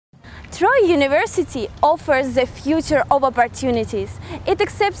Troy University offers the future of opportunities. It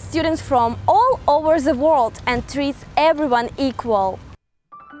accepts students from all over the world and treats everyone equal.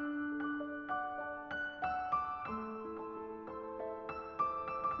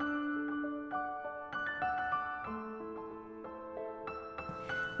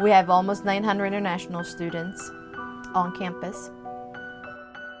 We have almost 900 international students on campus.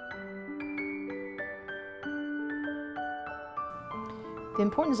 The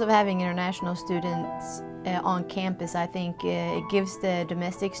importance of having international students on campus, I think it gives the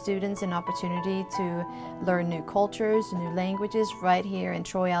domestic students an opportunity to learn new cultures, new languages right here in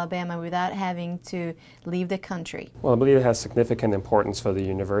Troy, Alabama without having to leave the country. Well, I believe it has significant importance for the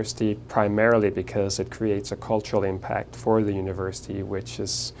university, primarily because it creates a cultural impact for the university, which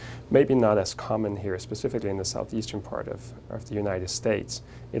is maybe not as common here, specifically in the southeastern part of the United States.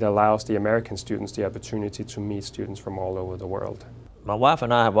 It allows the American students the opportunity to meet students from all over the world. My wife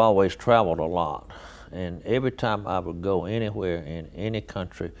and I have always traveled a lot, and every time I would go anywhere in any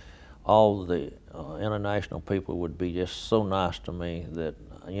country, all the international people would be just so nice to me that,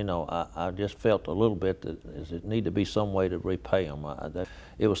 you know, I just felt a little bit that it needed to be some way to repay them.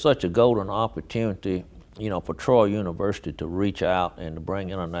 It was such a golden opportunity, you know, for Troy University to reach out and to bring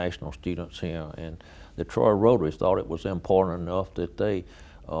international students here, and the Troy Rotaries thought it was important enough that they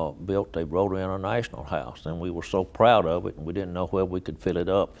built a Rotary International House, and we were so proud of it, and we didn't know where we could fill it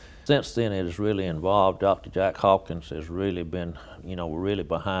up. Since then, it has really involved. Dr. Jack Hawkins has really been, you know, really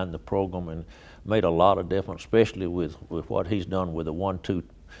behind the program and made a lot of difference, especially with what he's done with the 1-2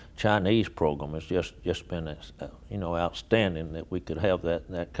 Chinese program. It's just been, you know, outstanding that we could have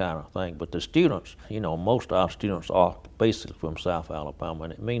that kind of thing. But the students, you know, most of our students are basically from South Alabama,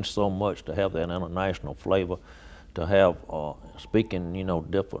 and it means so much to have that international flavor, to have speaking, you know,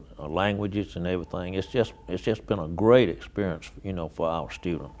 different languages and everything. It's just been a great experience, you know, for our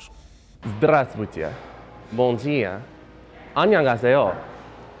students. Здравствуйте, bon dia, 안녕하세요,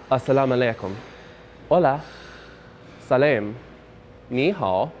 assalamu alaikum, hola, salam, ni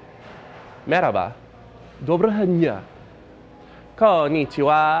hao, merhaba, доброго дня,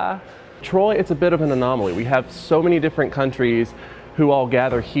 konnichiwa. Troy, it's a bit of an anomaly. We have so many different countries who all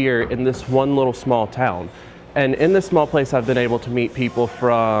gather here in this one little small town. And in this small place, I've been able to meet people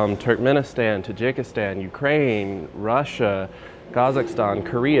from Turkmenistan, Tajikistan, Ukraine, Russia, Kazakhstan,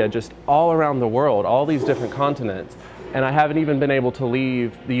 Korea, just all around the world, all these different continents. And I haven't even been able to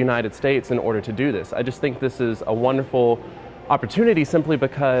leave the United States in order to do this. I just think this is a wonderful opportunity simply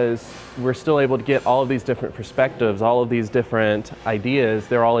because we're still able to get all of these different perspectives, all of these different ideas,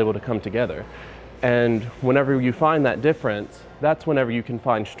 they're all able to come together. And whenever you find that difference, that's whenever you can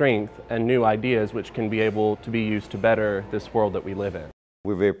find strength and new ideas which can be able to be used to better this world that we live in.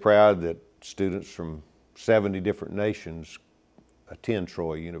 We're very proud that students from 70 different nations attend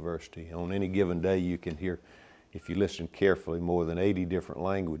Troy University. On any given day you can hear, if you listen carefully, more than 80 different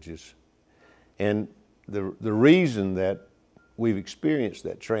languages. And the reason that we've experienced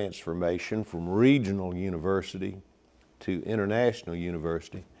that transformation from regional university to international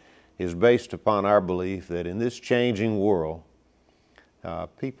university is based upon our belief that in this changing world,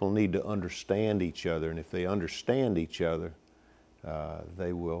 people need to understand each other, and if they understand each other,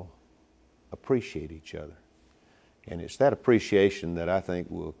 they will appreciate each other. And it's that appreciation that I think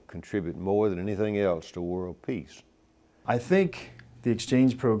will contribute more than anything else to world peace. I think the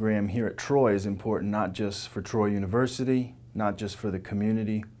exchange program here at Troy is important not just for Troy University, not just for the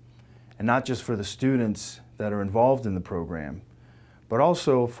community, and not just for the students that are involved in the program, but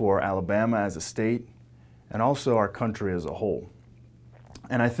also for Alabama as a state and also our country as a whole.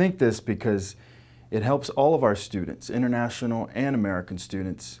 And I think this because it helps all of our students, international and American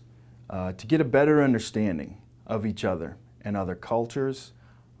students, to get a better understanding of each other and other cultures,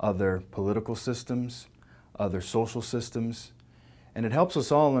 other political systems, other social systems. And it helps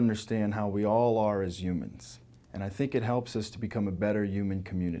us all understand how we all are as humans. And I think it helps us to become a better human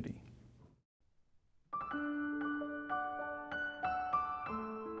community.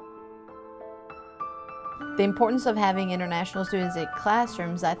 The importance of having international students in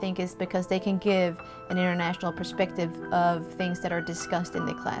classrooms, I think, is because they can give an international perspective of things that are discussed in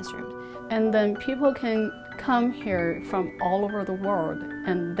the classrooms. And then people can come here from all over the world,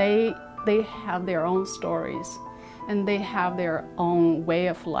 and they have their own stories, and they have their own way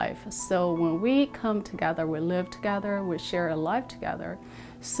of life. So when we come together, we live together, we share a life together.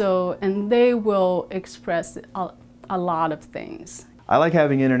 So, and they will express a lot of things. I like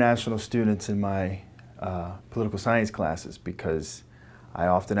having international students in my political science classes because I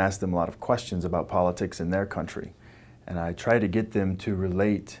often ask them a lot of questions about politics in their country, and I try to get them to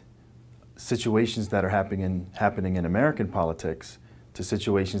relate situations that are happening in American politics to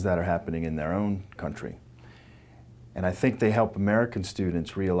situations that are happening in their own country. And I think they help American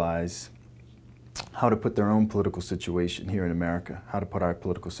students realize how to put their own political situation here in America, how to put our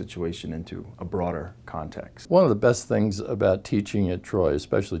political situation into a broader context. One of the best things about teaching at Troy,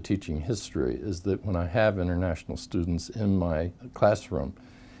 especially teaching history, is that when I have international students in my classroom,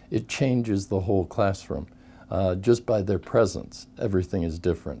 it changes the whole classroom. Just by their presence, everything is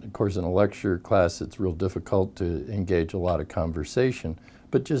different. Of course, in a lecture class, it's real difficult to engage a lot of conversation,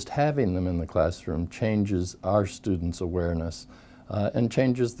 but just having them in the classroom changes our students' awareness and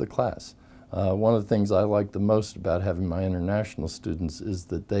changes the class. One of the things I like the most about having my international students is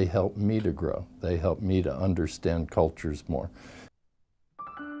that they help me to grow. They help me to understand cultures more.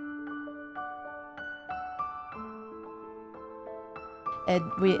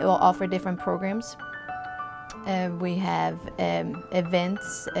 We will offer different programs. We have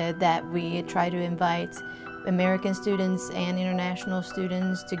events that we try to invite American students and international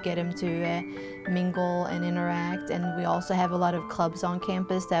students to get them to mingle and interact. And we also have a lot of clubs on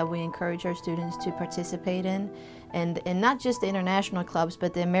campus that we encourage our students to participate in. And not just the international clubs,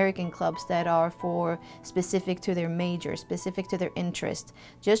 but the American clubs that are specific to their major, specific to their interest,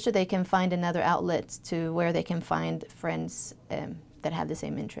 just so they can find another outlet to where they can find friends that have the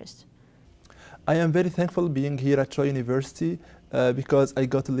same interest. I am very thankful being here at Troy University because I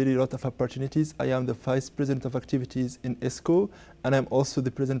got a lot of opportunities. I am the Vice President of Activities in ESCO, and I'm also the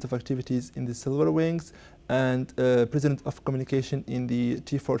President of Activities in the Silver Wings and President of Communication in the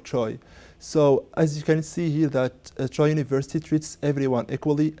T4 Troy. So as you can see here that Troy University treats everyone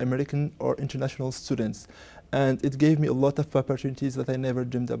equally, American or international students, and it gave me a lot of opportunities that I never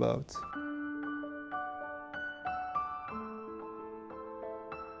dreamed about.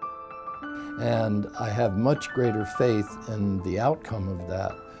 And I have much greater faith in the outcome of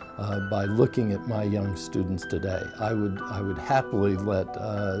that by looking at my young students today. I would happily let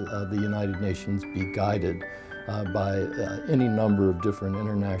the United Nations be guided by any number of different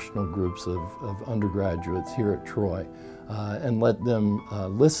international groups of undergraduates here at Troy and let them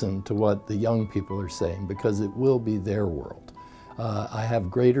listen to what the young people are saying, because it will be their world. I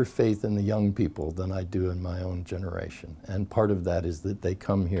have greater faith in the young people than I do in my own generation. And part of that is that they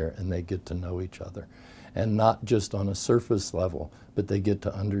come here and they get to know each other. And not just on a surface level, but they get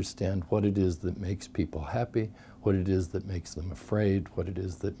to understand what it is that makes people happy, what it is that makes them afraid, what it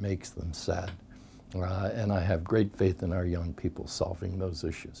is that makes them sad. And I have great faith in our young people solving those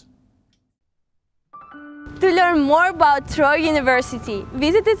issues. To learn more about Troy University,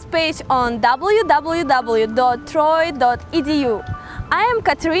 visit its page on www.troy.edu. I am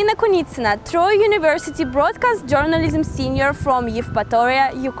Katerina Kunitsina, Troy University Broadcast Journalism Senior from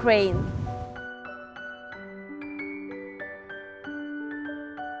Yevpatoria, Ukraine.